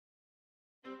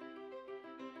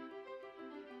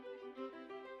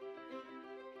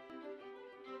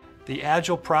The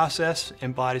Agile process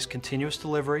embodies continuous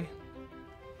delivery,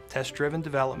 test-driven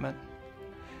development,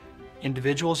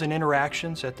 individuals and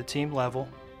interactions at the team level,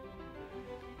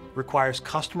 requires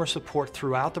customer support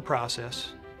throughout the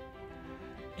process,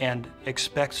 and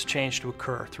expects change to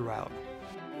occur throughout.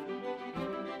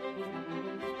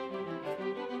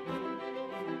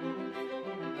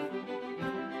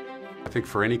 I think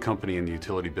for any company in the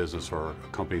utility business or a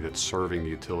company that's serving the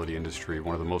utility industry,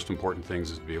 one of the most important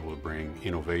things is to be able to bring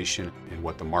innovation in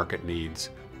what the market needs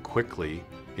quickly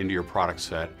into your product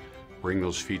set, bring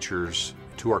those features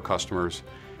to our customers,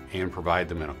 and provide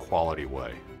them in a quality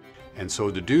way. And so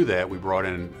to do that, we brought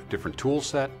in a different tool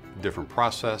set, different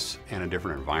process, and a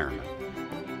different environment.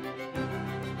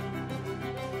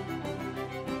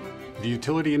 The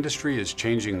utility industry is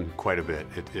changing quite a bit.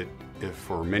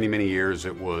 For many, many years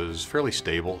it was fairly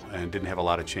stable and didn't have a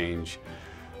lot of change,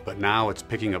 but now it's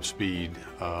picking up speed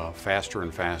faster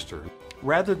and faster.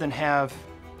 Rather than have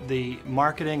the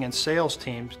marketing and sales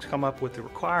teams come up with the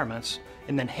requirements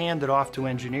and then hand it off to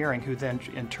engineering who then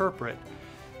interpret,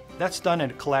 that's done in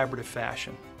a collaborative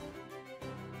fashion.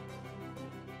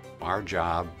 Our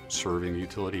job serving the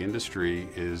utility industry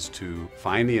is to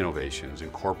find the innovations,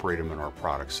 incorporate them in our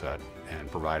product set, and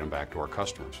provide them back to our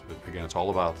customers. But again, it's all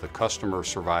about the customer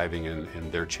surviving in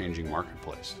their changing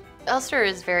marketplace. Elster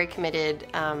is very committed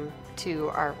to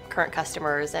our current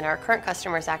customers, and our current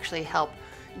customers actually help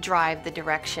drive the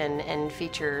direction and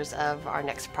features of our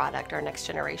next product, our next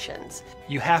generations.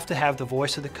 You have to have the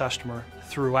voice of the customer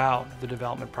throughout the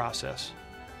development process.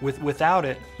 Without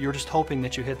it, you're just hoping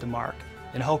that you hit the mark,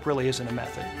 and hope really isn't a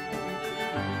method.